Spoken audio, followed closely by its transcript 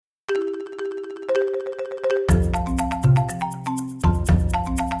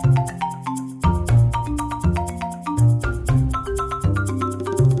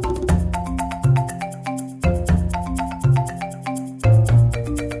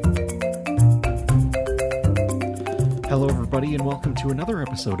everybody, and welcome to another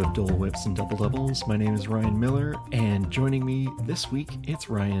episode of Dole Whips and Double Doubles. My name is Ryan Miller, and joining me this week, it's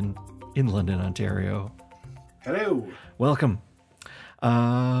Ryan in London, Ontario. Hello. Welcome.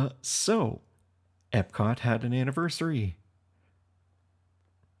 So, Epcot had an anniversary.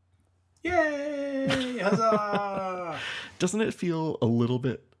 Yay! Huzzah! Doesn't it feel a little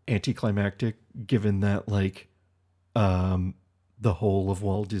bit anticlimactic, given that, the whole of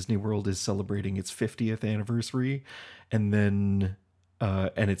Walt Disney World is celebrating its 50th anniversary, and then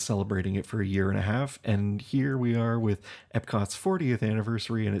and it's celebrating it for a year and a half, and here we are with Epcot's 40th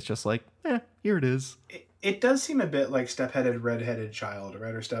anniversary, and it's just like, here it is. It does seem a bit like step-headed, red-headed child,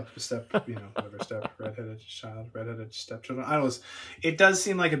 right? Or step, whatever, red-headed child, red-headed stepchildren. I don't know. It does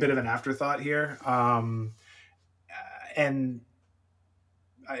seem like a bit of an afterthought here. And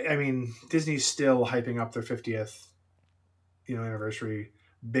I mean, Disney's still hyping up their 50th anniversary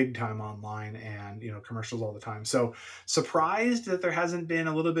big time online, and commercials all the time. So surprised that there hasn't been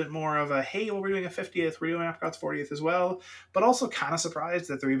a little bit more of a, hey, well, we're doing a 50th, we're doing Epcot's 40th as well, but also kind of surprised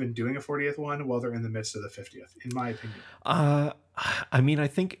that they're even doing a 40th one while they're in the midst of the 50th, in my opinion. I mean, I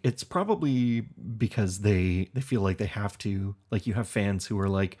think it's probably because they feel like they have to. Like, you have fans who are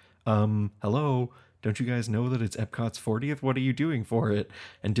like, hello, don't you guys know that it's Epcot's 40th? What are you doing for it?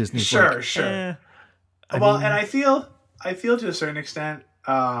 And Disney's sure. And I feel to a certain extent,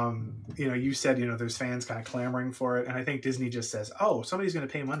 you said, there's fans kind of clamoring for it. And I think Disney just says, oh, somebody's going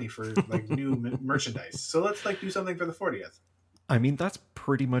to pay money for new merchandise. So let's do something for the 40th. I mean, that's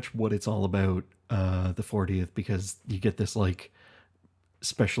pretty much what it's all about, the 40th, because you get this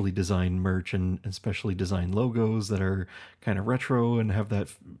specially designed merch and specially designed logos that are kind of retro and have that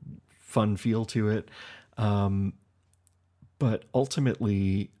fun feel to it. But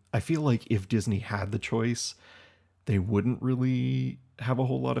ultimately, I feel like if Disney had the choice, they wouldn't really have a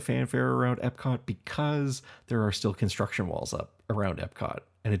whole lot of fanfare around Epcot, because there are still construction walls up around Epcot.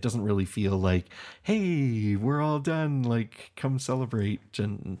 And it doesn't really feel like, hey, we're all done, come celebrate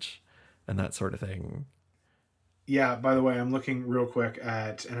and that sort of thing. Yeah, by the way, I'm looking real quick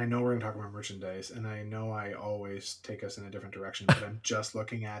at, and I know we're going to talk about merchandise, and I know I always take us in a different direction, but I'm just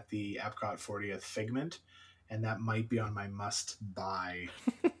looking at the Epcot 40th Figment, and that might be on my must-buy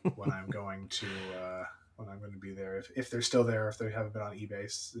when I'm going to... when I'm going to be there, if they're still there, if they haven't been on eBay,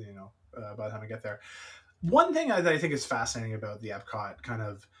 by the time I get there. One thing that I think is fascinating about the Epcot kind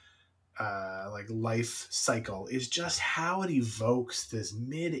of life cycle is just how it evokes this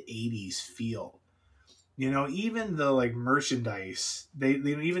mid 80s feel. Even the merchandise, they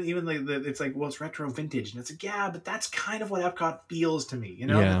even it's like, well, it's retro vintage, and it's like, yeah, but that's kind of what Epcot feels to me.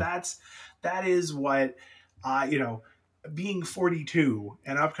 That is what being 42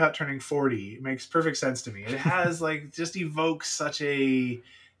 and Epcot turning 40 makes perfect sense to me. It has just evokes such a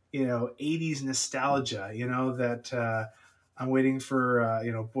 80s nostalgia, that I'm waiting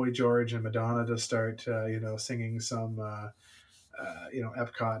for Boy George and Madonna to start singing some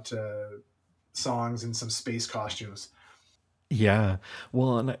Epcot songs in some space costumes. Yeah,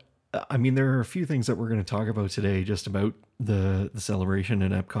 well, and I mean, there are a few things that we're going to talk about today, just about the celebration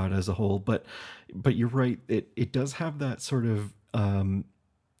in Epcot as a whole. But you're right. It does have that sort of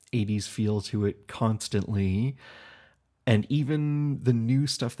 80s feel to it constantly. And even the new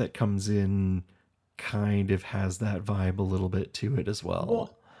stuff that comes in kind of has that vibe a little bit to it as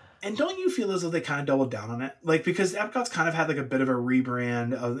well. And don't you feel as though they kind of doubled down on it? Because Epcot's kind of had a bit of a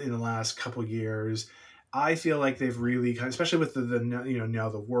rebrand in the last couple years. I feel like they've really, especially with the now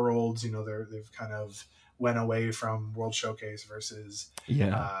the worlds, they've kind of went away from World Showcase versus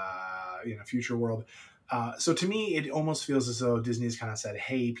Future World. So to me, it almost feels as though Disney's kind of said,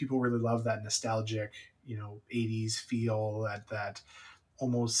 hey, people really love that nostalgic, 80s feel, that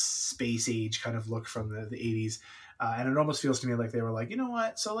almost space age kind of look from the 80s. And it almost feels to me like they were like, you know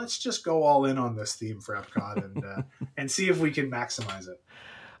what? So let's just go all in on this theme for Epcot and see if we can maximize it.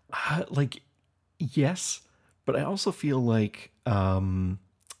 Yes, but I also feel like, how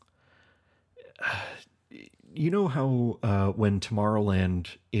when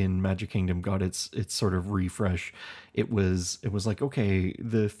Tomorrowland in Magic Kingdom got its sort of refresh, it was like, okay,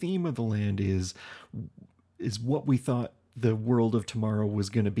 the theme of the land is what we thought the world of tomorrow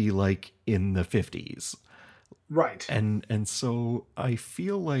was going to be like in the 50s. Right. And so I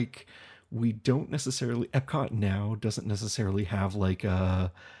feel like Epcot now doesn't necessarily have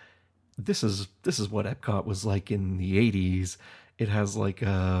this is what Epcot was like in the 80s. It has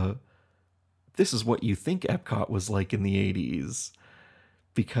this is what you think Epcot was like in the 80s,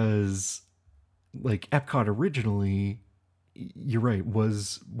 because Epcot originally, you're right,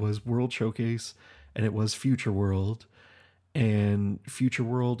 was World Showcase, and it was Future World, and Future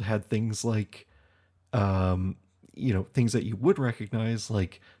World had things like things that you would recognize,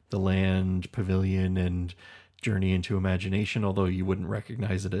 like the Land Pavilion and Journey into Imagination, although you wouldn't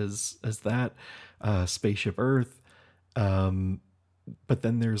recognize it as that. Spaceship Earth. But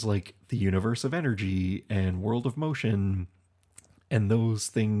then there's like the Universe of Energy and World of Motion, and those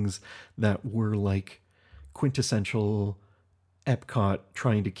things that were like quintessential Epcot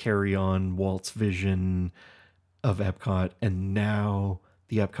trying to carry on Walt's vision of Epcot. And now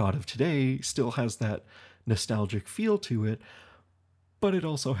the Epcot of today still has that nostalgic feel to it, but it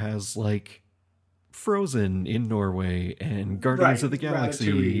also has like Frozen in Norway and Guardians Right, of the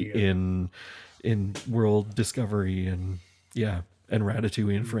Galaxy Ratatouille and in World Discovery, and yeah, and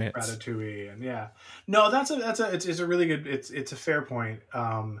Ratatouille in France. Ratatouille, and yeah, no, it's a really good, it's a fair point.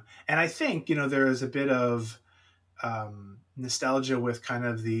 And I think there is a bit of nostalgia with kind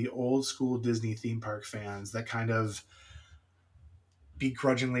of the old school Disney theme park fans that kind of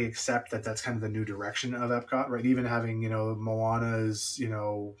begrudgingly accept that that's kind of the new direction of Epcot, right? Even having Moana's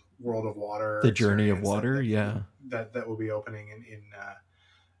World of Water The Journey of experience Water, yeah. that will be opening in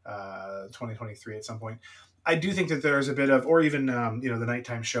 2023 at some point. I do think that there's a bit of, or even the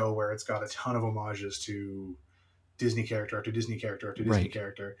nighttime show where it's got a ton of homages to Disney character after Disney character after Disney Right.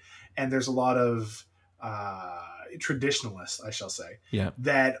 character, and there's a lot of traditionalists, I shall say, Yeah.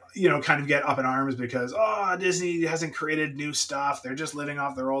 that kind of get up in arms because Disney hasn't created new stuff; they're just living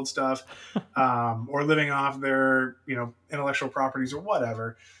off their old stuff, or living off their intellectual properties or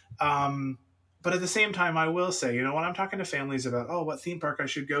whatever. But at the same time, I will say, when I'm talking to families about what theme park I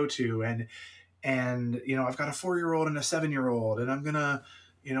should go to, and I've got a 4-year-old and a 7-year-old, and I'm gonna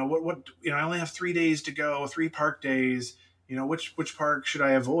what I only have 3 days to go, 3 park days, which park should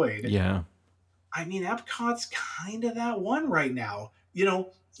I avoid? Yeah. I mean, Epcot's kind of that one right now.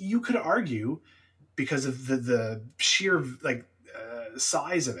 You could argue, because of the sheer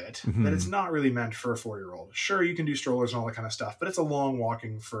size of it, that it's not really meant for a 4-year-old. Sure, you can do strollers and all that kind of stuff, but it's a long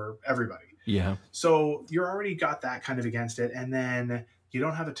walking for everybody. Yeah. So you're already got that kind of against it, and then you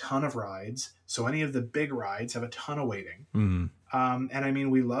don't have a ton of rides. So any of the big rides have a ton of waiting. And I mean,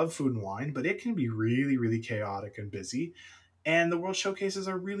 we love Food and Wine, but it can be really, really chaotic and busy. And the World Showcases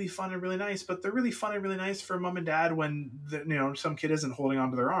are really fun and really nice, but they're really fun and really nice for mom and dad when some kid isn't holding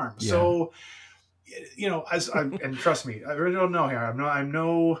onto their arm. Yeah. So, and trust me, I really don't know here. I'm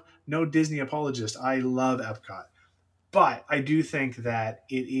no Disney apologist. I love Epcot, but I do think that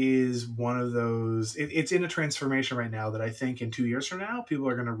it is one of those. It's in a transformation right now that I think in 2 years from now, people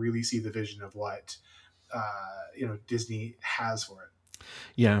are going to really see the vision of what Disney has for it.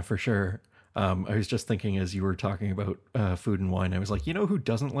 Yeah, for sure. I was just thinking as you were talking about Food and Wine, I was like, who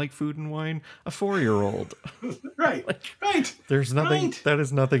doesn't like Food and Wine? A 4-year-old. Right, right. There's nothing. Right. That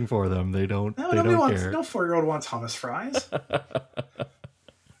is nothing for them. They don't. No, they don't care. No 4-year-old wants hummus fries.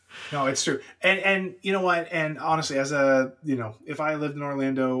 No, it's true. And you know what? And honestly, as if I lived in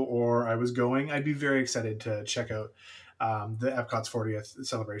Orlando or I was going, I'd be very excited to check out the Epcot's 40th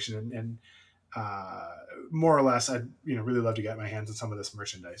celebration, and more or less, I'd really love to get my hands on some of this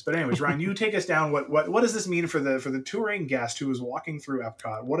merchandise. But anyways, Ryan, you take us down. What does this mean for the touring guest who is walking through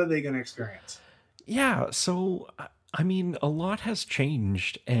Epcot? What are they going to experience? Yeah. So I mean, a lot has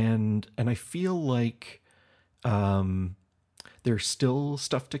changed, and I feel like there's still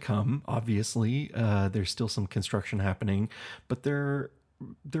stuff to come. Obviously, there's still some construction happening, but there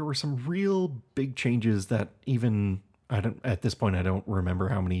were some real big changes that even at this point I don't remember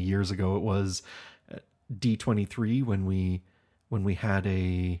how many years ago it was. D23 when we had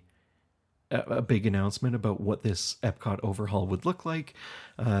a big announcement about what this Epcot overhaul would look like.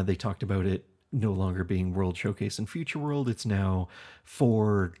 They talked about it no longer being World Showcase and Future World. It's now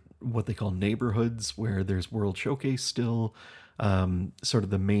 4 what they call neighborhoods, where there's World Showcase still, sort of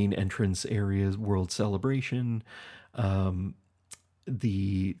the main entrance areas, World Celebration, the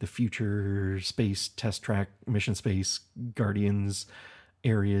Future Space Test Track, Mission Space, Guardians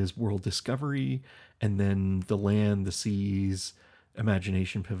areas, World Discovery, and then the Land, the Seas,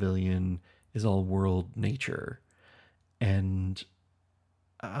 Imagination Pavilion is all World Nature. And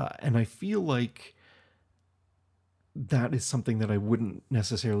I feel like that is something that I wouldn't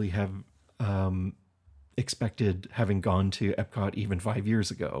necessarily have expected, having gone to Epcot even 5 years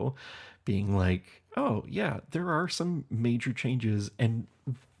ago, being like, oh yeah, there are some major changes, and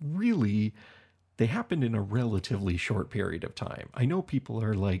really they happened in a relatively short period of time. I know people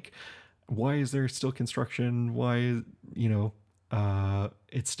are like, why is there still construction? Why,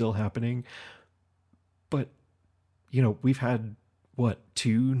 it's still happening. But, we've had,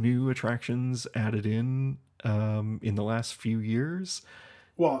 2 new attractions added in the last few years.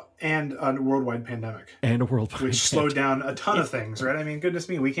 Well, and a worldwide pandemic, and a worldwide which slowed pandemic. down a ton of things, right? I mean, goodness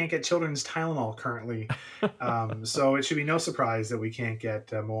me, we can't get children's Tylenol currently. So it should be no surprise that we can't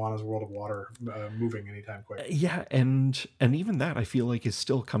get Moana's World of Water moving anytime quick. Yeah, and even that I feel like is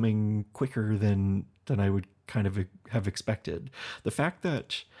still coming quicker than I would kind of have expected. The fact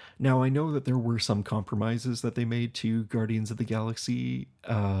that now I know that there were some compromises that they made to Guardians of the Galaxy,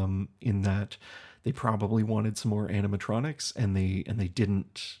 in that they probably wanted some more animatronics, and they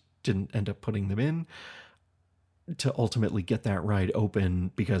didn't end up putting them in to ultimately get that ride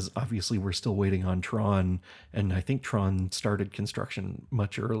open, because obviously we're still waiting on Tron, and I think Tron started construction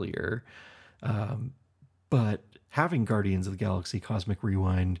much earlier. Um, but having Guardians of the Galaxy Cosmic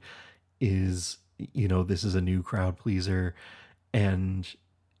Rewind is, this is a new crowd pleaser, and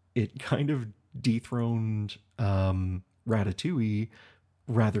it kind of dethroned Ratatouille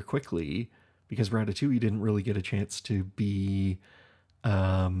rather quickly, because Ratatouille didn't really get a chance to be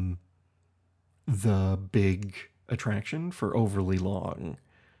um, the big attraction for overly long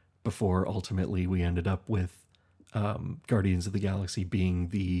before ultimately we ended up with Guardians of the Galaxy being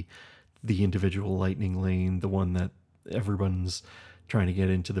the individual lightning lane, the one that everyone's trying to get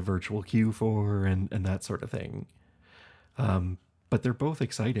into the virtual queue for, and that sort of thing. But they're both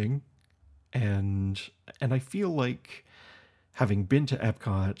exciting, and I feel like, having been to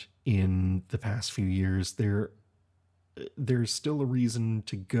Epcot in the past few years, there's still a reason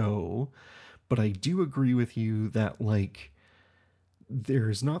to go. But I do agree with you that, like,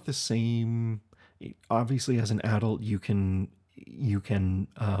 there's not the same. Obviously, as an adult, you can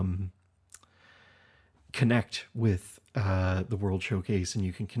connect with the World Showcase, and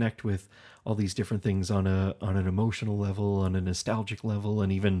you can connect with all these different things on an emotional level, on a nostalgic level,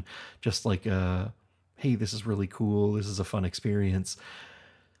 and even just like hey, this is really cool, this is a fun experience.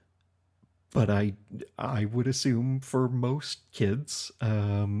 But I would assume for most kids,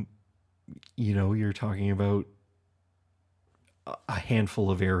 you're talking about a handful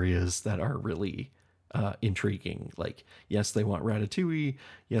of areas that are really intriguing. Like, yes, they want Ratatouille.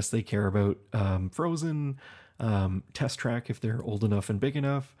 Yes, they care about Frozen, Test Track if they're old enough and big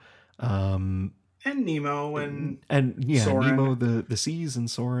enough, And Nemo and yeah, Soren. Nemo, the Seas, and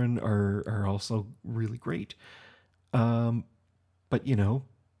Soren are also really great. Um, but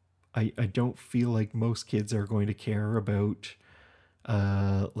I don't feel like most kids are going to care about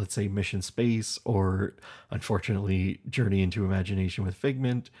let's say Mission Space, or unfortunately Journey into Imagination with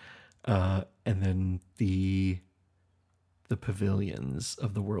Figment, and then the pavilions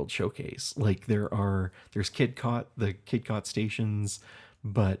of the World Showcase. Like, there's the Kidcot stations,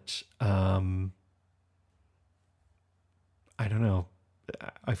 but I don't know.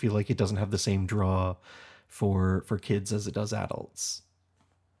 I feel like it doesn't have the same draw for kids as it does adults.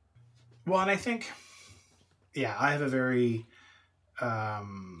 Well, and I think, yeah, I have a very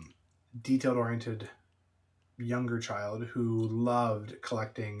um, detailed oriented younger child who loved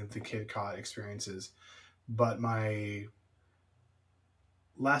collecting the Kid Cot experiences, but my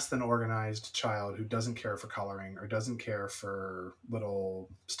less than organized child who doesn't care for coloring or doesn't care for little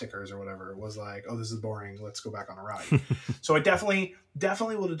stickers or whatever was like, oh, this is boring, let's go back on a ride. So I definitely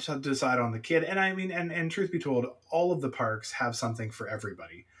will decide on the kid. And I mean, and truth be told, all of the parks have something for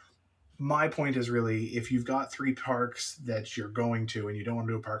everybody. My point is really, if you've got three parks that you're going to and you don't want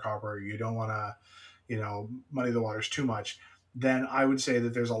to do a park hopper, you don't want to, muddy the waters too much, then I would say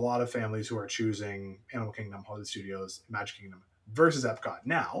that there's a lot of families who are choosing Animal Kingdom, Hollywood Studios, Magic Kingdom versus Epcot.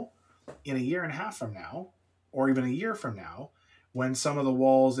 Now, in a year and a half from now, or even a year from now, when some of the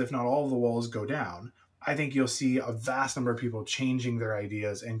walls, if not all of the walls, go down, I think you'll see a vast number of people changing their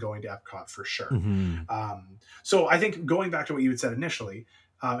ideas and going to Epcot for sure. Mm-hmm. So I think, going back to what you had said initially,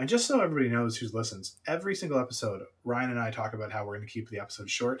 and just so everybody knows who listens, every single episode, Ryan and I talk about how we're going to keep the episode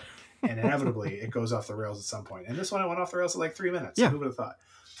short, and inevitably it goes off the rails at some point. And this one, it went off the rails at like 3 minutes. Yeah. Who would have thought?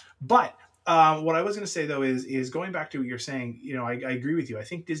 But what I was going to say, though, is going back to what you're saying, I agree with you. I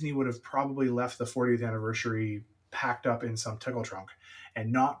think Disney would have probably left the 40th anniversary packed up in some tickle trunk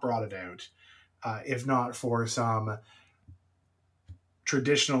and not brought it out, if not for some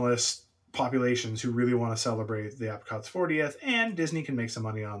traditionalist populations who really want to celebrate the Epcot's 40th, and Disney can make some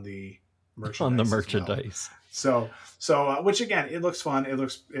money on the merchandise. So which again, it looks fun. It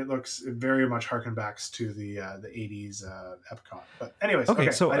looks very much harkenbacks to the 80s Epcot. But anyways,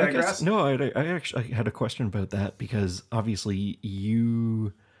 okay, so I digress. I actually had a question about that, because obviously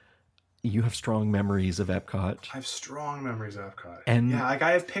you have strong memories of Epcot. I have strong memories of Epcot. And yeah, like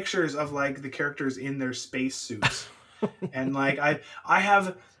I have pictures of like the characters in their space suits. And like I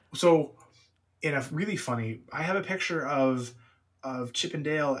have, so in a really funny, I have a picture of Chip and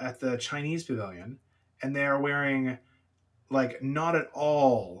Dale at the Chinese pavilion, and they are wearing like not at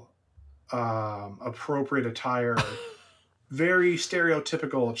all appropriate attire, very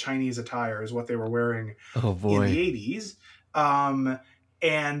stereotypical Chinese attire is what they were wearing Oh in the boy. 80s. Um,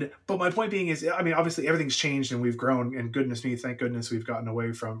 but my point being is, I mean, obviously everything's changed and we've grown, and goodness me, thank goodness we've gotten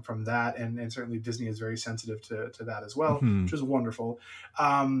away from that. And certainly Disney is very sensitive to that as well, Hmm. which is wonderful.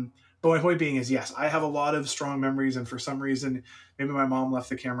 But my point being is, yes, I have a lot of strong memories, and for some reason, maybe my mom left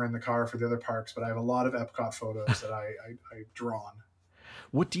the camera in the car for the other parks, but I have a lot of Epcot photos that I've drawn.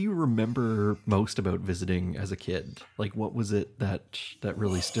 What do you remember most about visiting as a kid? Like, what was it that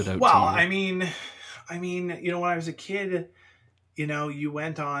really stood out to Well, you? when I was a kid, you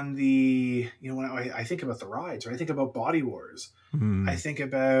went on the, when I think about the rides, or I think about Body Wars, I Hmm. think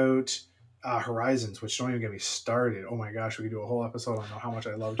about Horizons, which don't even get me started. Oh my gosh, we could do a whole episode on how much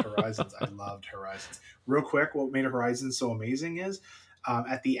I loved Horizons. I loved Horizons. Real quick, what made Horizons so amazing is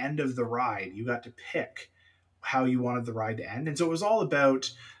at the end of the ride, you got to pick how you wanted the ride to end. And so it was all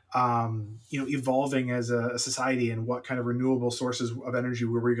about evolving as a society, and what kind of renewable sources of energy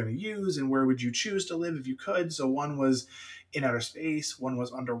were we going to use, and where would you choose to live if you could. So one was in outer space, one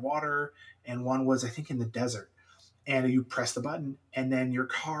was underwater, and one was, I think, in the desert. And you press the button, and then your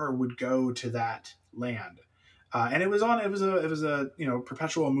car would go to that land. And it was a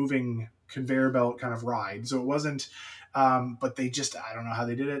perpetual moving conveyor belt kind of ride. So it wasn't, but they just, I don't know how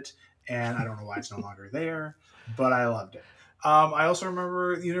they did it, and I don't know why it's no longer there, but I loved it. I also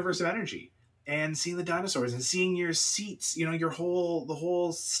remember the Universe of Energy and seeing the dinosaurs and seeing your seats, the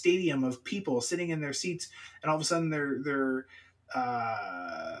whole stadium of people sitting in their seats, and all of a sudden they're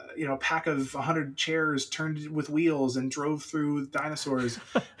pack of 100 chairs turned with wheels and drove through dinosaurs,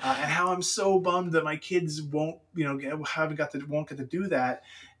 and how I'm so bummed that my kids won't, won't get to do that,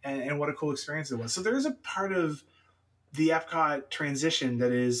 and what a cool experience it was. So there is a part of the Epcot transition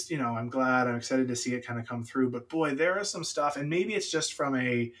that is, I'm excited to see it kind of come through. But boy, there is some stuff, and maybe it's just from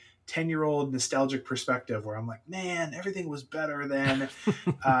a 10-year-old nostalgic perspective where I'm like, man, everything was better then.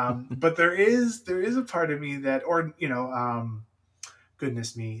 But there is a part of me that, or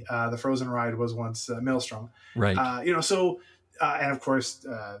goodness me, the Frozen ride was once Maelstrom. Right. And of course,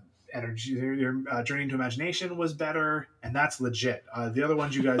 Energy, your Journey into Imagination was better, and that's legit. The other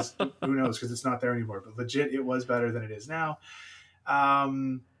ones, you guys, who knows, because it's not there anymore. But legit, it was better than it is now.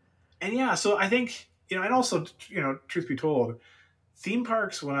 Um, and yeah, so I think, and also, truth be told, theme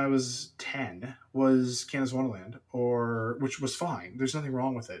parks when I was 10 was Canada's Wonderland, which was fine. There's nothing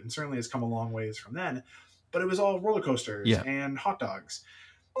wrong with it, and certainly has come a long ways from then. But it was all roller coasters Yeah. and hot dogs,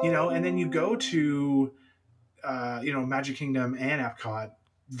 and then you go to Magic Kingdom and Epcot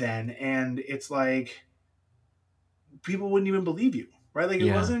then, and it's like people wouldn't even believe you, right? Like Yeah.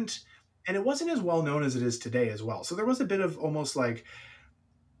 it wasn't as well known as it is today as well. So there was a bit of, almost like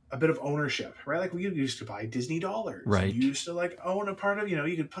a bit of ownership, right? Like we used to buy Disney dollars, and you Right. used to like own a part of,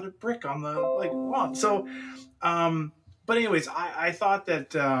 you could put a brick on the like lawn. So, um, but anyways, I thought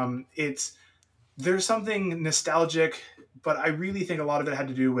that there's something nostalgic, but I really think a lot of it had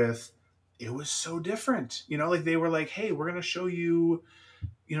to do with it was so different. Like they were like, hey, we're gonna show you,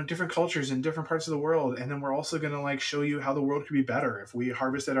 different cultures in different parts of the world, and then we're also gonna like show you how the world could be better if we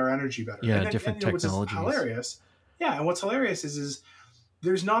harvested our energy better. Yeah. And then, Different which is technologies. hilarious. Yeah, and what's hilarious is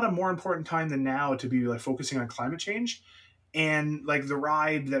there's not a more important time than now to be like focusing on climate change. And like the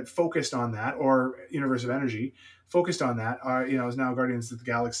ride that focused on that, or Universe of Energy focused on that, is now Guardians of the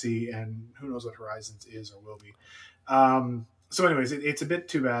Galaxy, and who knows what Horizons is or will be. So anyways, it's a bit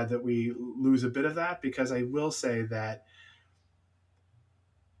too bad that we lose a bit of that, because I will say that,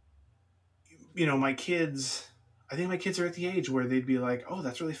 my kids, I think my kids are at the age where they'd be like, oh,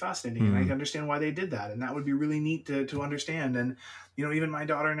 that's really fascinating, and I Hmm. understand why they did that, and that would be really neat to understand. And even my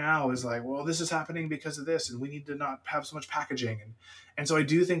daughter now is like, well, this is happening because of this, and we need to not have so much packaging. And so I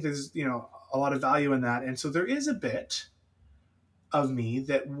do think there's, a lot of value in that. And so there is a bit of me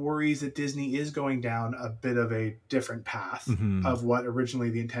that worries that Disney is going down a bit of a different path Hmm. of what originally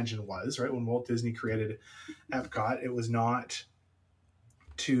the intention was, right? When Walt Disney created Epcot, it was not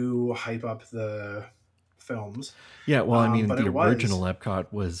to hype up the films, Yeah. Well, I mean, but the it original was,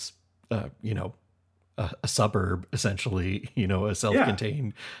 Epcot was, a suburb, essentially. A yeah,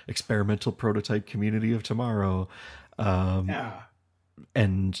 self-contained experimental prototype community of tomorrow. Um, yeah,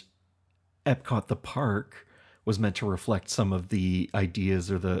 and Epcot, the park, was meant to reflect some of the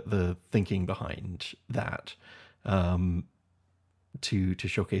ideas or the thinking behind that, um, to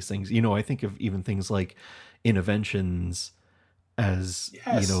showcase things. I think of even things like interventions as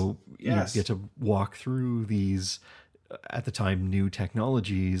yes, you get yes, to walk through these at the time new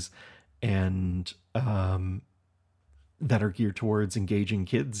technologies, and that are geared towards engaging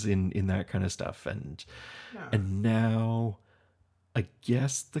kids in that kind of stuff. and yeah, and now, I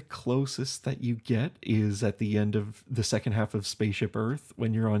guess the closest that you get is at the end of the second half of Spaceship Earth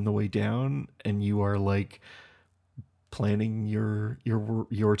when you're on the way down and you are like planning your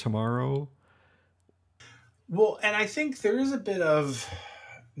tomorrow. Well, and I think there is a bit of,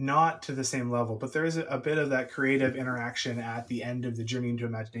 not to the same level, but there is a bit of that creative interaction at the end of the Journey into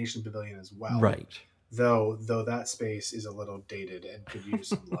Imagination Pavilion as well. Right. Though that space is a little dated and could use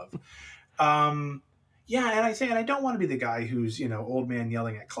some love. Um, yeah, and I think, and I don't want to be the guy who's, old man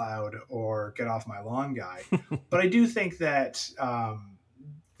yelling at Cloud or get off my lawn guy, but I do think that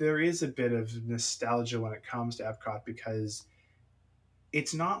there is a bit of nostalgia when it comes to Epcot, because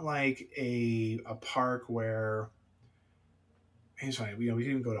it's not like a park where it's funny. We could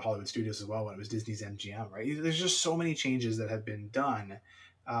even go to Hollywood Studios as well when it was Disney's MGM, right? There's just so many changes that have been done,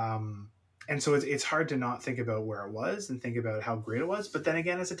 and so it's hard to not think about where it was and think about how great it was. But then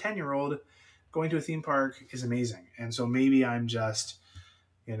again, as a 10-year-old, going to a theme park is amazing, and so maybe I'm just,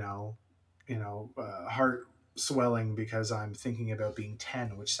 heart swelling because I'm thinking about being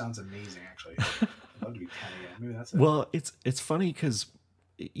 10, which sounds amazing. Actually, I'd love to be 10 again. Maybe that's it. Well, it's funny because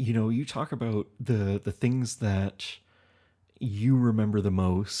you talk about the things that you remember the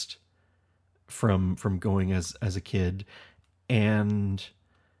most from going as a kid, and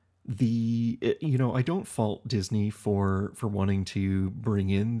I don't fault Disney for wanting to bring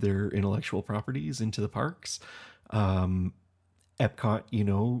in their intellectual properties into the parks. Epcot,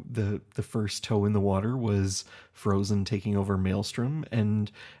 the first toe in the water was Frozen taking over Maelstrom,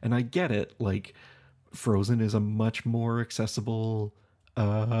 and I get it. Like, Frozen is a much more accessible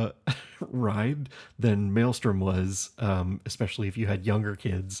uh ride than Maelstrom was, especially if you had younger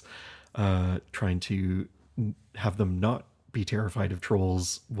kids. Trying to have them not be terrified of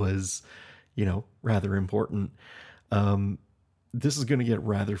trolls was, rather important. This is going to get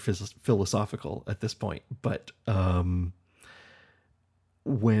rather philosophical at this point, but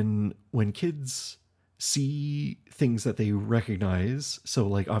when kids see things that they recognize, so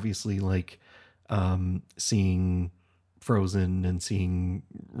like obviously like seeing Frozen and seeing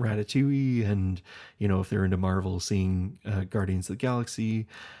Ratatouille, and if they're into Marvel, seeing Guardians of the Galaxy,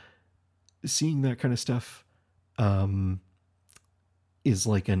 seeing that kind of stuff is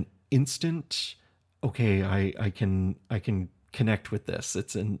like an instant, okay, I can connect with this.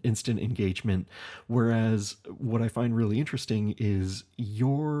 It's an instant engagement. Whereas what I find really interesting is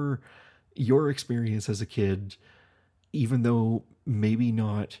your experience as a kid, even though maybe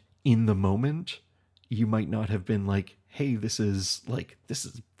not in the moment, you might not have been like, hey, this is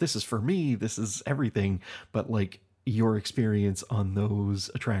for me, this is everything, but like your experience on those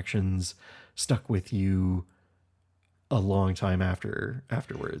attractions stuck with you a long time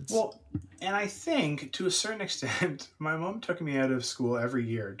afterwards. Well, and I think to a certain extent, my mom took me out of school every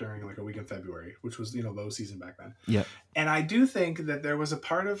year during like a week in February, which was, low season back then. Yeah. And I do think that there was a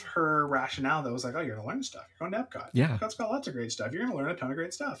part of her rationale that was like, oh, you're going to learn stuff. You're going to Epcot. Yeah. Epcot's got lots of great stuff. You're going to learn a ton of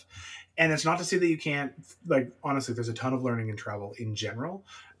great stuff. And it's not to say that you can't, like, honestly, there's a ton of learning and travel in general.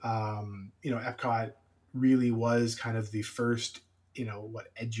 Epcot really was kind of the first,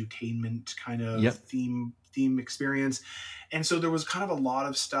 edutainment kind of Yep. theme experience. And so there was kind of a lot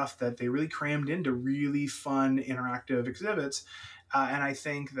of stuff that they really crammed into really fun interactive exhibits. And I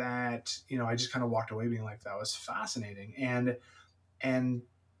think that, I just kind of walked away being like, that was fascinating. And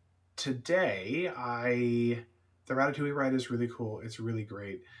today the Ratatouille ride is really cool. It's really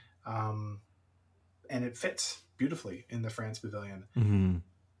great. And it fits beautifully in the France Pavilion. Mm-hmm.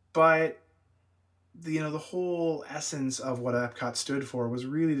 But the whole essence of what Epcot stood for was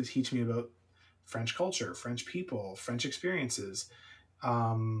really to teach me about French culture, French people, French experiences.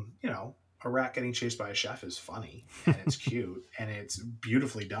 A rat getting chased by a chef is funny and it's cute and it's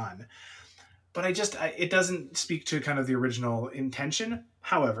beautifully done. But it doesn't speak to kind of the original intention.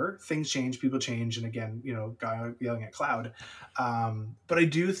 However, things change, people change, and again, guy yelling at Cloud. But I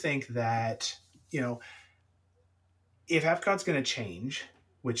do think that if Epcot's going to change,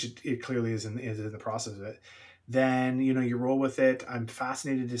 which it clearly is in the process of it, then you roll with it. I'm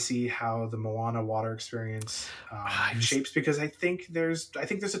fascinated to see how the Moana water experience shapes, because I think there's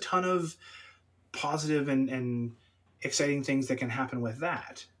a ton of positive and exciting things that can happen with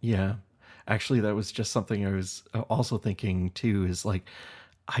that. Yeah. Actually, that was just something I was also thinking too, is like,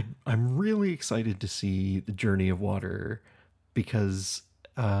 I'm really excited to see the Journey of Water, because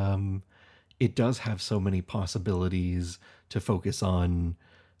it does have so many possibilities to focus on,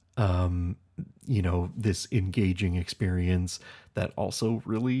 this engaging experience that also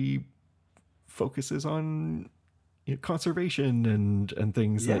really focuses on conservation and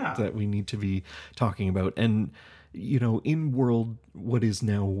things that we need to be talking about. And in what is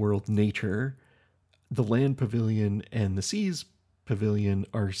now World Nature, the Land Pavilion and the Seas Pavilion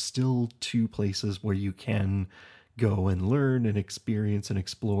are still two places where you can go and learn and experience and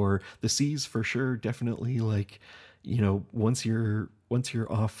explore. The seas for sure, definitely, like, once you're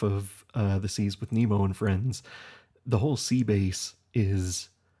off of the seas with Nemo and friends, the whole sea base is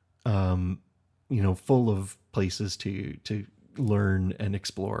um, full of places to learn and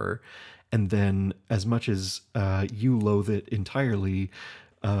explore. And then, as much as you loathe it entirely,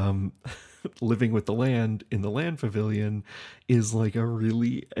 um, living with the land in the land pavilion is like a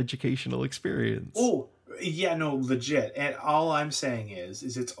really educational experience. Oh, yeah, no, legit. And all I'm saying is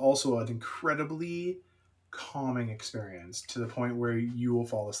it's also an incredibly calming experience to the point where you will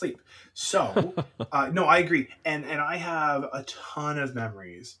fall asleep. So, no, I agree. And I have a ton of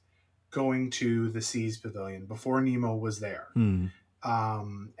memories going to the Seas Pavilion before Nemo was there. Hmm.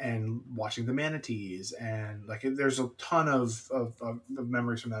 And watching the manatees, and like there's a ton of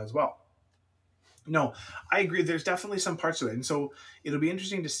memories from that as well. No, I agree. There's definitely some parts to it, and so it'll be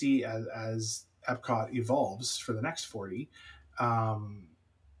interesting to see as Epcot evolves for the next 40. Um,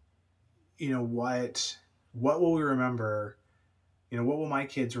 what will we remember? What will my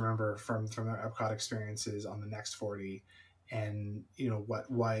kids remember from their Epcot experiences on the next 40? And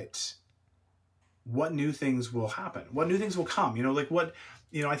what new things will happen? What new things will come?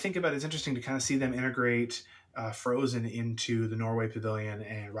 I think about it's interesting to kind of see them integrate Frozen into the Norway Pavilion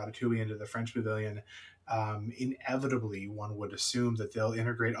and Ratatouille into the French Pavilion. Inevitably, one would assume that they'll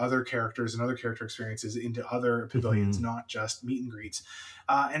integrate other characters and other character experiences into other pavilions, Mm-hmm. not just meet and greets.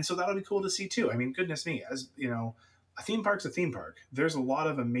 And so that'll be cool to see too. I mean, goodness me, as you know, a theme park's a theme park. There's a lot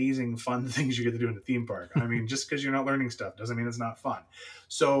of amazing, fun things you get to do in a theme park. I mean, just because you're not learning stuff doesn't mean it's not fun.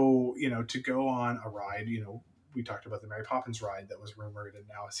 So, to go on a ride, we talked about the Mary Poppins ride that was rumored and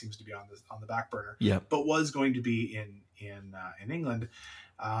now it seems to be on the back burner, Yep. but was going to be in England.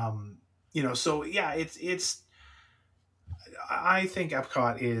 So yeah, it's. I think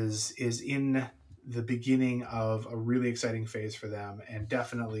Epcot is in the beginning of a really exciting phase for them, and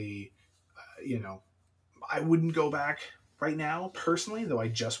definitely, I wouldn't go back right now personally, though I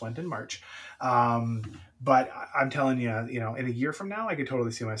just went in March. Um, but I'm telling you, in a year from now, I could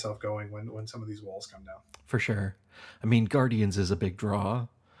totally see myself going when some of these walls come down. For sure. I mean, Guardians is a big draw,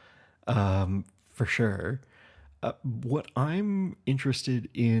 for sure. What I'm interested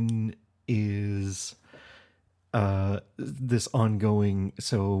in is this ongoing.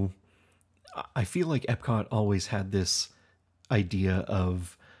 So I feel like Epcot always had this idea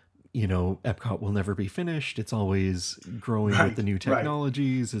of, Epcot will never be finished. It's always growing with the Right, new right.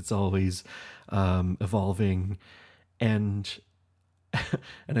 technologies. It's always evolving, and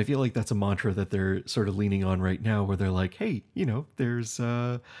and I feel like that's a mantra that they're sort of leaning on right now, where they're like, hey, there's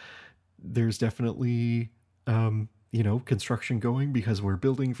definitely construction going because we're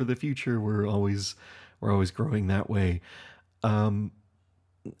building for the future. We're always growing that way. Um,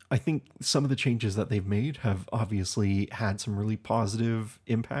 I think some of the changes that they've made have obviously had some really positive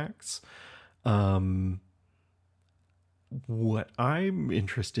impacts. Um, what I'm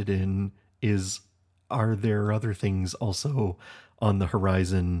interested in is, are there other things also on the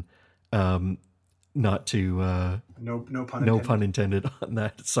horizon? Um, not to No, no pun no pun intended. intended on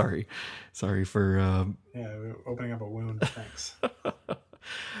that. Sorry for Yeah, we're opening up a wound. Thanks.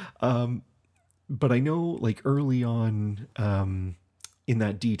 um, but I know, like, early on, in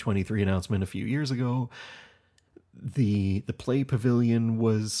that D23 announcement a few years ago, the play pavilion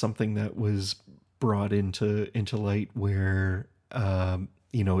was something that was brought into light, where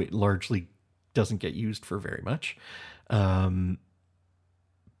it largely doesn't get used for very much. Um,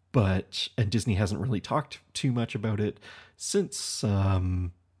 and Disney hasn't really talked too much about it since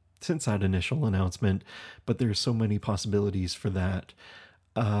that initial announcement. But there's so many possibilities for that.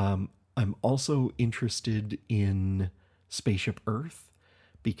 I'm also interested in Spaceship Earth,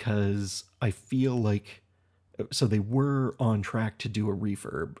 because I feel like, so they were on track to do a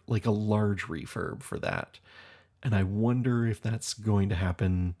refurb, like a large refurb for that, and I wonder if that's going to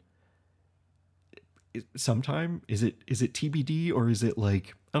happen sometime. Is it TBD, or is it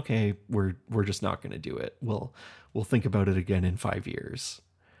like, okay, we're just not going to do it? We'll think about it again in 5 years.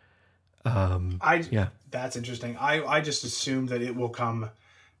 I Yeah, That's interesting. I just assume that it will come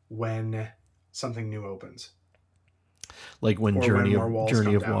when something new opens like when or when more walls Journey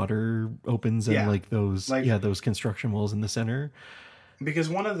come of down. Water opens, and Yeah, like those, like yeah, those construction walls in the center. because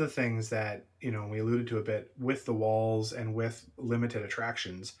one of the things that we alluded to a bit with the walls and with limited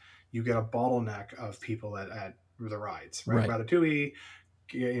attractions, you get a bottleneck of people at the rides, right? Right. Ratatouille,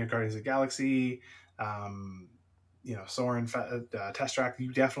 Guardians of the Galaxy, um, Soarin', Test Track.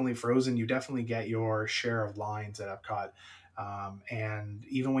 You definitely Frozen. You definitely get your share of lines at Epcot. And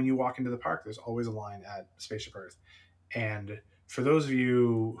even when you walk into the park, there's always a line at Spaceship Earth. And for those of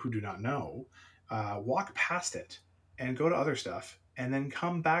you who do not know, walk past it and go to other stuff, and then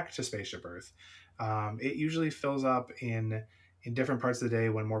come back to Spaceship Earth. It usually fills up in different parts of the day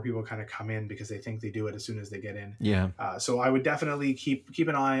when more people kind of come in because they think they do it as soon as they get in. Yeah. So I would definitely keep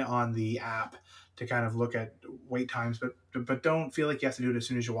an eye on the app to kind of look at wait times, but don't feel like you have to do it as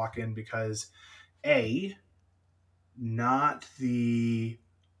soon as you walk in, because a not the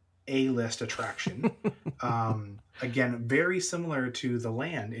A-list attraction. Again, very similar to the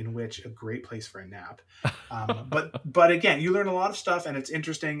Land, in which a great place for a nap. But again, you learn a lot of stuff, and it's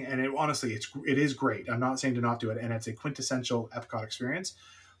interesting, and honestly, it is great. I'm not saying to not do it, and it's a quintessential Epcot experience.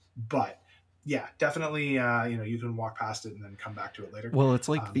 But yeah, definitely, you can walk past it and then come back to it later. Well, it's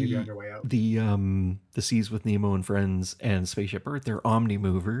like maybe on your way out. the Seas with Nemo and Friends and Spaceship Earth. They're omni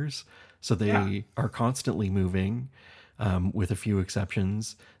movers, so they are constantly moving. With a few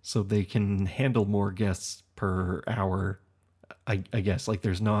exceptions, so they can handle more guests per hour. I guess, like,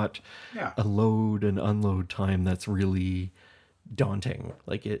 there's not a load and unload time that's really daunting.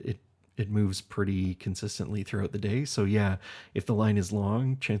 Like it moves pretty consistently throughout the day. So yeah, if the line is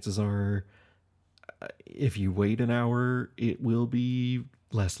long, chances are, if you wait an hour, it will be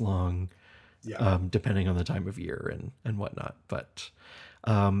less long, depending on the time of year and whatnot. But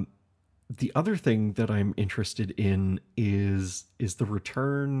the other thing that I'm interested in is the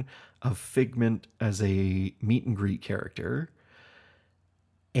return of Figment as a meet and greet character,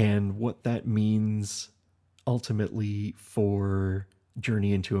 and what that means ultimately for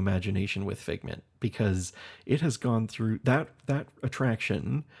Journey into Imagination with Figment, because it has gone through that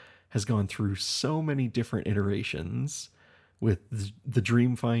attraction has gone through so many different iterations with the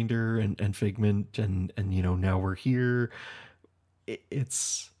Dreamfinder and Figment, and now we're here.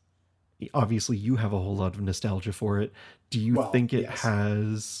 It's obviously, you have a whole lot of nostalgia for it. Do you think it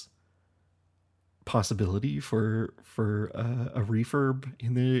has possibility for a refurb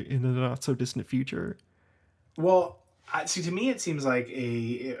in the not so distant future? Well, see, to me, it seems like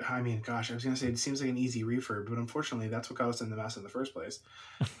I was going to say it seems like an easy refurb, but unfortunately, that's what got us in the mess in the first place.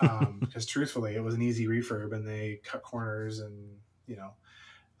 Because truthfully, it was an easy refurb, and they cut corners, and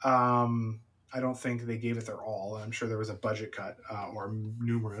I don't think they gave it their all. And I'm sure there was a budget cut or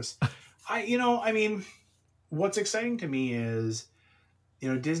numerous. What's exciting to me is,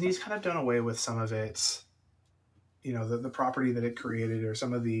 Disney's kind of done away with some of its, the property that it created, or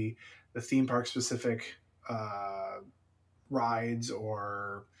some of the theme park specific rides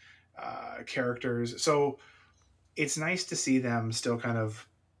or characters. So it's nice to see them still kind of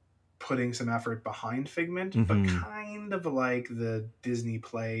putting some effort behind Figment, but kind of like the Disney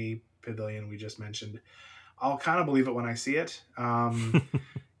Play Pavilion we just mentioned. I'll kind of believe it when I see it.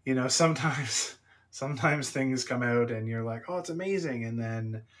 Sometimes things come out and you're like, oh, it's amazing, and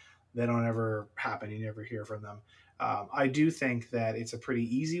then they don't ever happen. You never hear from them. I do think that it's a pretty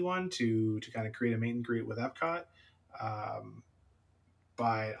easy one to kind of create a meet and greet with Epcot.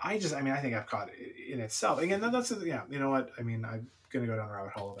 But I think Epcot in itself, again, that's you know what? I'm going to go down a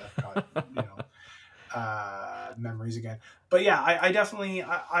rabbit hole of Epcot, memories again. But yeah, I definitely,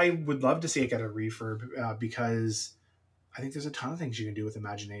 I would love to see it get a refurb, because I think there's a ton of things you can do with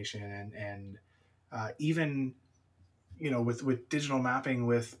imagination, and even, with digital mapping,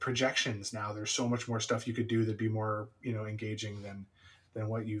 with projections now, there's so much more stuff you could do that'd be more, engaging than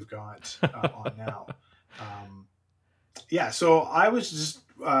what you've got on now. So I was just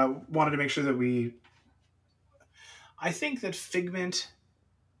wanted to make sure that I think that Figment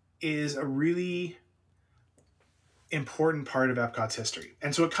is a really important part of Epcot's history.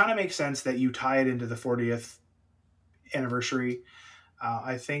 And so it kind of makes sense that you tie it into the 40th anniversary.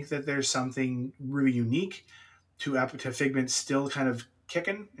 I think that there's something really unique to Figment still kind of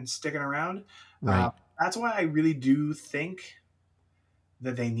kicking and sticking around. Right. That's why I really do think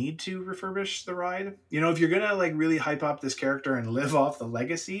that they need to refurbish the ride. If you're gonna really hype up this character and live off the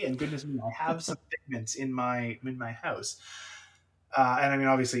legacy, and goodness me, I have some Figments in my house. And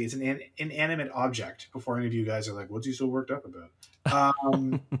obviously it's an inanimate object, before any of you guys are like, what's he so worked up about?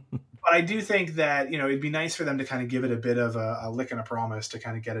 But I do think that, it'd be nice for them to kind of give it a bit of a lick and a promise to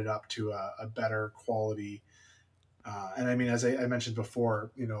kind of get it up to a better quality. And as I mentioned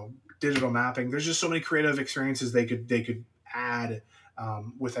before, digital mapping, there's just so many creative experiences they could add,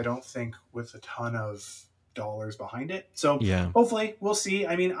 with a ton of dollars behind it. So hopefully we'll see.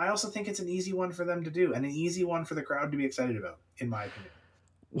 I also think it's an easy one for them to do, and an easy one for the crowd to be excited about, in my opinion.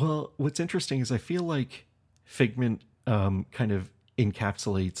 Well, what's interesting is I feel like Figment kind of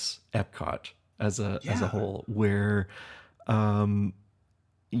encapsulates Epcot as a whole, where a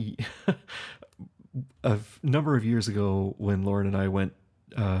number of years ago, when Lauren and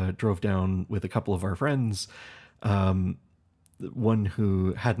I drove down with a couple of our friends, one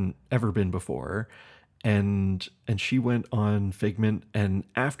who hadn't ever been before, and she went on Figment, and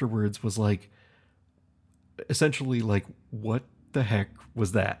afterwards was like, essentially like, what the heck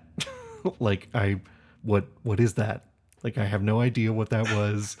was that? Like, what is that? Like, I have no idea what that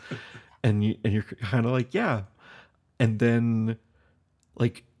was. And you're kind of like, yeah. And then,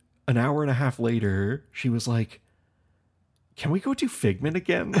 like, an hour and a half later, she was like, can we go do Figment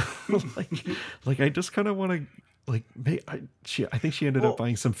again? like like I just kind of want to, like, I think she ended up Well,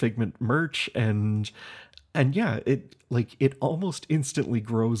 buying some Figment merch, and yeah, it, like, it almost instantly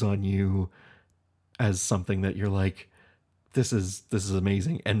grows on you as something that you're like, this is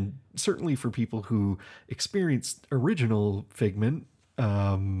amazing. And certainly for people who experienced original Figment,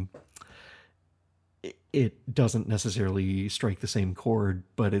 um it doesn't necessarily strike the same chord,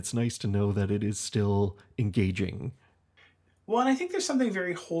 but it's nice to know that it is still engaging. well, and I think there's something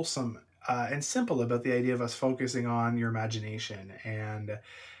very wholesome and simple about the idea of us focusing on your imagination, and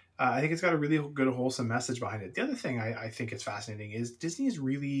I think it's got a really good, wholesome message behind it. The other thing I think is fascinating is Disney has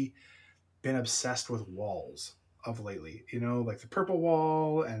really been obsessed with walls of lately. You know, like the purple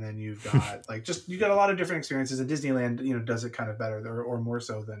wall, and then you've got like just you got a lot of different experiences. And Disneyland, you know, does it kind of better or more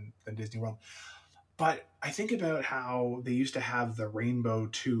so than Disney World. But I think about how they used to have the rainbow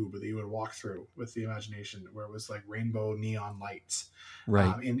tube that you would walk through with the imagination, where it was like rainbow neon lights,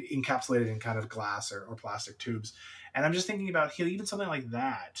 Right. encapsulated in kind of glass or plastic tubes. And I'm just thinking about, you know, even something like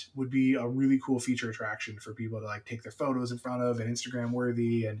that would be a really cool feature attraction for people to like take their photos in front of, and Instagram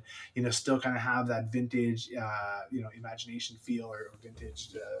worthy, and you know, still kind of have that vintage, you know, imagination feel, or vintage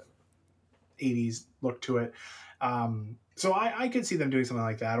 80s look to it. So I could see them doing something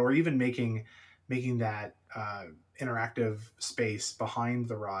like that, or even making that interactive space behind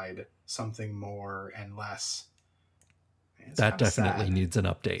the ride something more and less. It's That kind of definitely sad, needs an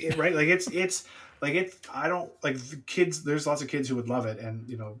update. right? Like it's like it. I don't like the kids. There's lots of kids who would love it, and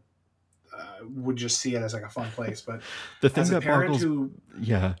you know, would just see it as like a fun place. But The thing as a that parent boggles, who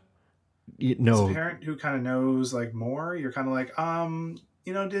yeah, as a no, parent who kind of knows like more, you're kind of like,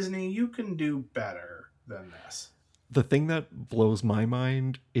 you know, Disney, you can do better than this. the thing that blows my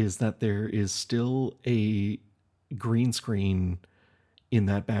mind is that there is still a green screen in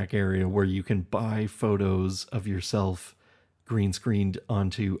that back area where you can buy photos of yourself green screened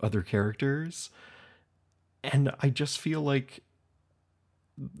onto other characters. And I just feel like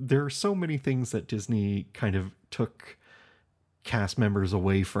there are so many things that Disney kind of took cast members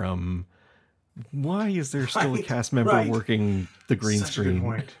away from. Why is there still a Right, cast member right. working the green Such a good screen?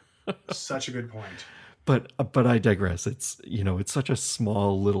 point. Such a good point. But I digress. It's, you know, it's such a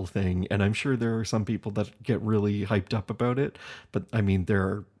small little thing, and I'm sure there are some people that get really hyped up about it. But I mean, there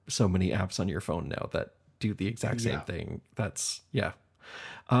are so many apps on your phone now that do the exact same Yeah. thing. That's, yeah.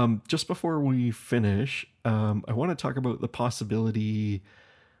 Just before we finish, I want to talk about the possibility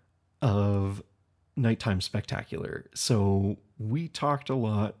of nighttime spectacular. So we talked a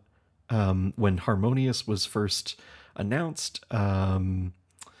lot when Harmonious was first announced.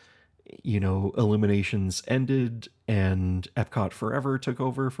 You know, Illuminations ended and Epcot Forever took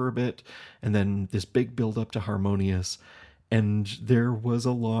over for a bit, and then this big build up to Harmonious, and there was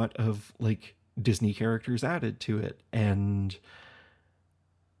a lot of like Disney characters added to it, and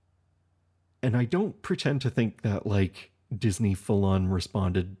I don't pretend to think that like Disney full on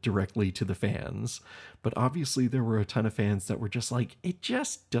responded directly to the fans, but obviously there were a ton of fans that were just like, it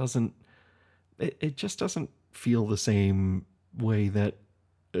just doesn't feel the same way that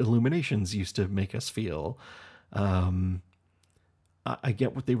Illuminations used to make us feel. Um, I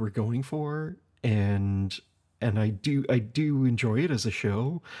get what they were going for, and I do enjoy it as a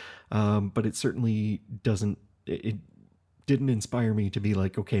show, but it certainly doesn't. It didn't inspire me to be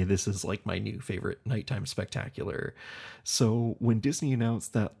like, okay, this is like my new favorite nighttime spectacular. So when Disney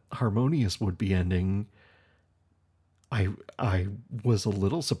announced that Harmonious would be ending, I I was a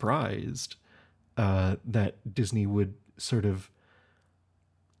little surprised that Disney would sort of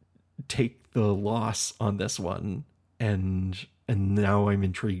take the loss on this one, and now I'm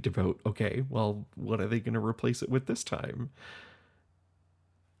intrigued about, okay, well, what are they going to replace it with this time?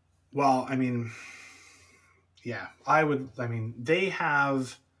 Well, I mean, yeah, I would. I mean, they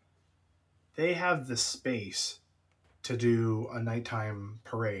have the space to do a nighttime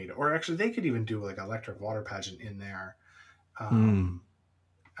parade, or actually, they could even do like electric water pageant in there. Hmm. Um,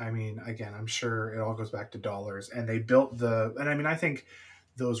 I mean, again, I'm sure it all goes back to dollars, and they built and I mean, I think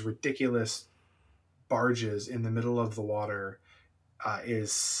those ridiculous barges in the middle of the water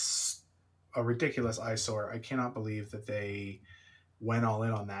is a ridiculous eyesore. I cannot believe that they went all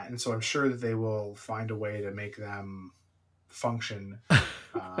in on that, and so I'm sure that they will find a way to make them function.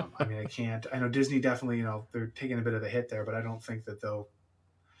 I mean, I can't. I know Disney definitely, they're taking a bit of a hit there, but I don't think that they'll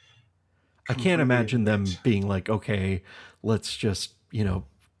I can't completely imagine them admit. being like, okay, let's just,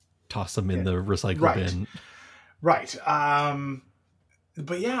 toss them in Yeah, the recycle right, bin. right.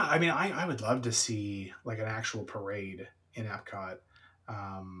 But yeah, I mean, I would love to see like an actual parade in Epcot.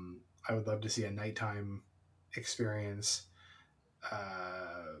 I would love to see a nighttime experience. Uh,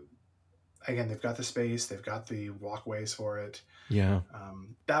 Again, they've got the space, they've got the walkways for it. Yeah.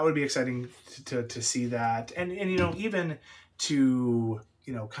 That would be exciting to see that, and even to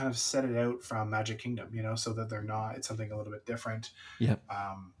kind of set it out from Magic Kingdom, so that they're not it's something a little bit different. Yeah.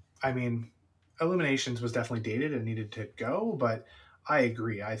 I mean, Illuminations was definitely dated and needed to go, but I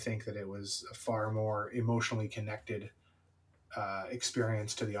agree. I think that it was a far more emotionally connected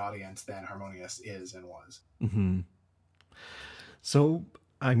experience to the audience than Harmonious is and was. Hmm. So,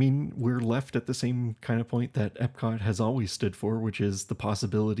 I mean, we're left at the same kind of point that Epcot has always stood for, which is the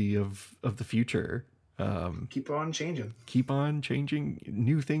possibility of the future. Keep on changing. Keep on changing,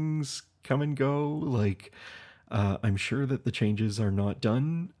 new things come and go. Like, I'm sure that the changes are not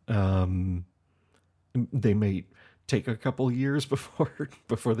done. They may take a couple years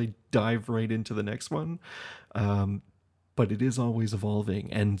before they dive right into the next one. Um, but it is always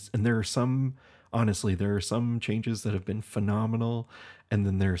evolving, and there are some, honestly, there are some changes that have been phenomenal, and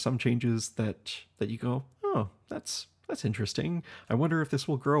then there are some changes that you go, oh, that's interesting. I wonder if this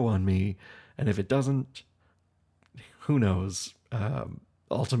will grow on me, and if it doesn't, who knows.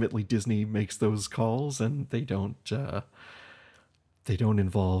 Ultimately, Disney makes those calls, and they don't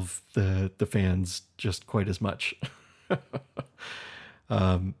involve the fans just quite as much.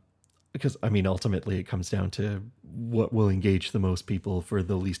 Because I mean, ultimately, it comes down to what will engage the most people for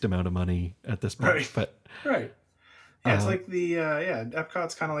the least amount of money at this point. Right. But Right. Yeah, it's uh, like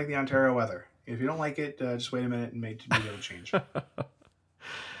Epcot's kind of like the Ontario weather. If you don't like it, just wait a minute and maybe it'll change.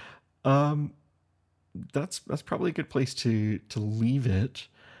 um, that's probably a good place to leave it.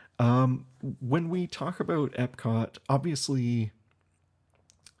 When we talk about Epcot, obviously,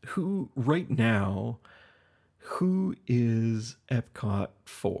 who right now, who is Epcot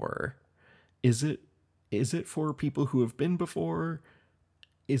for? Is it is it for people who have been before?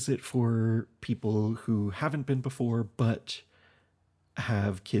 Is it for people who haven't been before but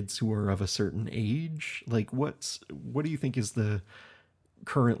have kids who are of a certain age? Like what do you think is the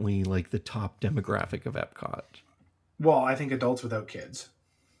currently like the top demographic of Epcot? Well, I think adults without kids is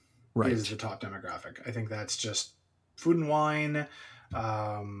Right. the top demographic. I think that's just food and wine.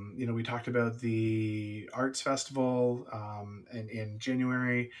 We talked about the arts festival in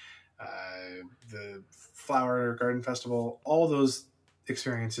January, the flower garden festival. All those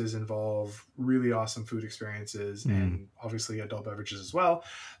experiences involve really awesome food experiences Mm, and obviously adult beverages as well.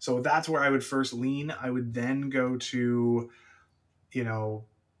 So that's where I would first lean. I would then go to, you know,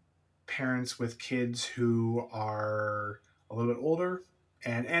 parents with kids who are a little bit older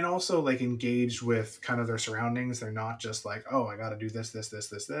and also like engaged with kind of their surroundings. They're not just like, oh, I got to do this,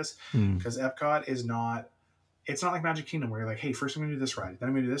 mm, because Epcot is not. It's not like Magic Kingdom where you're like, hey, first I'm gonna do this ride, then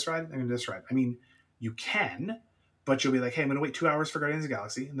I'm gonna do this ride, then I'm gonna do this ride. I mean, you can, but you'll be like, hey, I'm gonna wait 2 hours for Guardians of the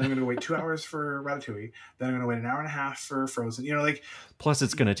Galaxy, and then I'm gonna wait 2 hours for Ratatouille, then I'm gonna wait an hour and a half for Frozen. Like, plus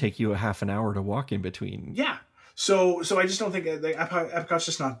it's going to take you a half an hour to walk in between. yeah. So I just don't think Epcot's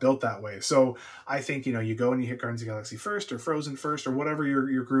just not built that way. So I think you go and you hit Guardians of the Galaxy first, or Frozen first, or whatever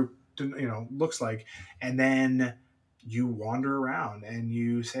your group looks like, and then you wander around and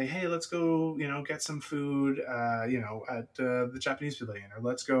you say, hey, let's go get some food at the Japanese pavilion, or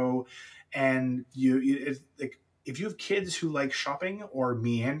let's go, and like if you have kids who like shopping or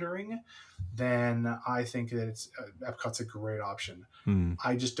meandering, then I think that Epcot's a great option. Hmm.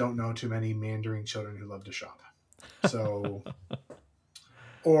 I just don't know too many meandering children who love to shop. So,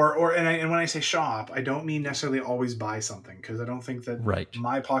 and when I say shop, I don't mean necessarily always buy something, because I don't think that Right.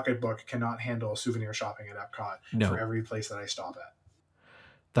 my pocketbook cannot handle souvenir shopping at Epcot for No, every place that I stop at.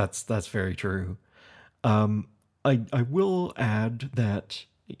 that's very true. I will add that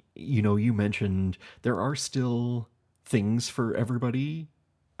you mentioned there are still things for everybody.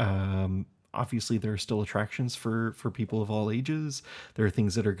 Obviously, there are still attractions for people of all ages. There are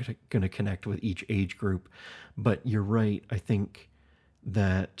things that are going to connect with each age group. But you're right. I think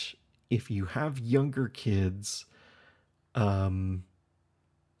that if you have younger kids, um,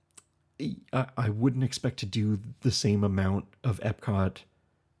 I wouldn't expect to do the same amount of Epcot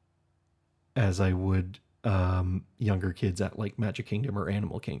as I would younger kids at like Magic Kingdom or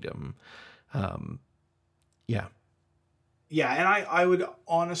Animal Kingdom. Um, yeah. Yeah, and I would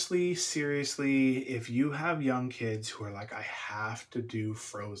honestly, seriously, if you have young kids who are like, I have to do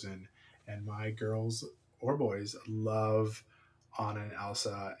Frozen, and my girls or boys love Anna and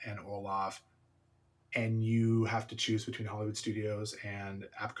Elsa and Olaf, and you have to choose between Hollywood Studios and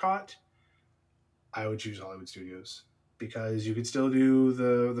Epcot, I would choose Hollywood Studios, because you could still do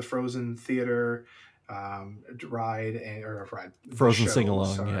the Frozen theater ride, Frozen sing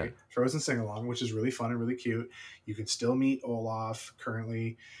along, yeah. Frozen sing along, which is really fun and really cute. You can still meet Olaf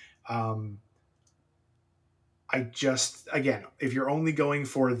currently. I just, again, if you're only going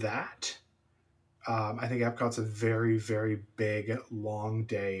for that, I think Epcot's a very, very big, long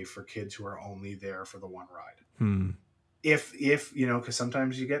day for kids who are only there for the one ride. If you know, because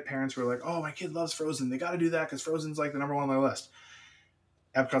sometimes you get parents who are like, oh, my kid loves Frozen, they got to do that because Frozen's like the number one on their list.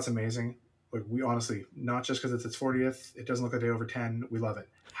 Epcot's amazing. Like, we honestly, not just because it's its 40th, it doesn't look a day over 10, we love it.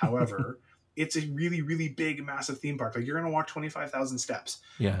 However, it's a really, really big, massive theme park. Like, you're going to walk 25,000 steps.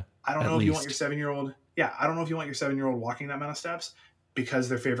 Yeah. I don't know if you want your 7-year-old. Yeah, I don't know if you want your 7-year-old walking that amount of steps because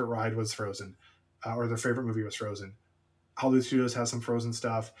their favorite ride was Frozen, or their favorite movie was Frozen. Hollywood Studios has some Frozen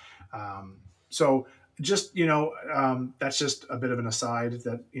stuff. So just, you know, that's just a bit of an aside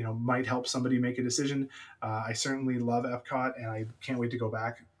that, you know, might help somebody make a decision. I certainly love Epcot, and I can't wait to go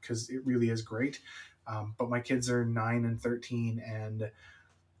back because it really is great. But my kids are 9 and 13, and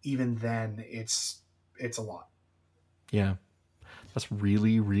even then it's a lot. Yeah. That's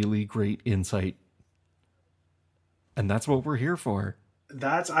really, really great insight. And that's what we're here for.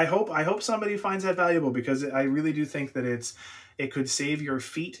 I hope somebody finds that valuable, because I really do think that it could save your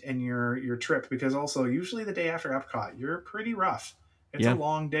feet and your trip, because also usually the day after Epcot, you're pretty rough. It's a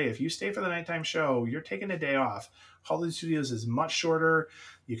long day. If you stay for the nighttime show, you're taking a day off. Hollywood Studios is much shorter.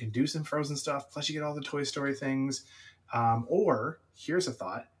 You can do some Frozen stuff. Plus you get all the Toy Story things. Or here's a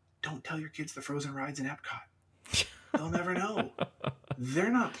thought. Don't tell your kids the Frozen rides in Epcot. They'll never know.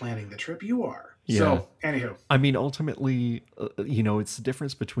 They're not planning the trip. You are. Yeah. So, anywho. I mean, ultimately, you know, it's the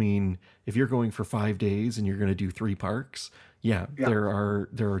difference between if you're going for 5 days and you're going to do 3 parks. Yeah, there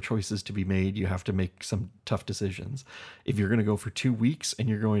are choices to be made. You have to make some tough decisions. If you're going to go for 2 weeks and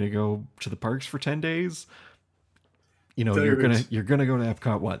you're going to go to the parks for 10 days, you know, you're going to go to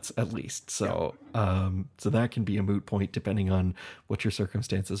Epcot once at least. So, so that can be a moot point depending on what your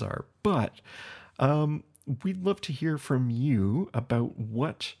circumstances are. But we'd love to hear from you about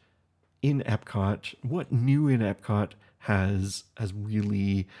what new in Epcot has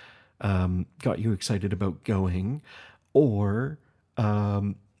really got you excited about going, or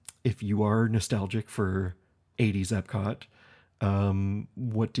if you are nostalgic for 80s Epcot,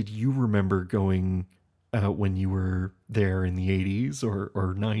 what did you remember going when you were there in the 80s or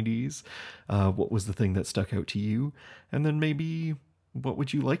 90s? What was the thing that stuck out to you? And then maybe what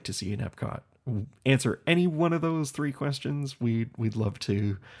would you like to see in Epcot? Answer any one of those 3 questions. We'd love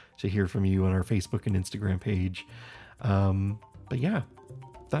to hear from you on our Facebook and Instagram page. But yeah,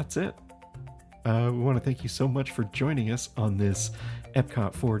 that's it. We want to thank you so much for joining us on this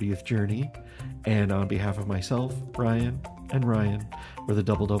Epcot 40th journey. And on behalf of myself, Ryan, and Ryan, we're the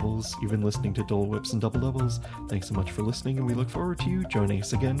Double Doubles. You've been listening to Dole Whips and Double Doubles. Thanks so much for listening, and we look forward to you joining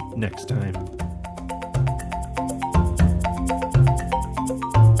us again next time.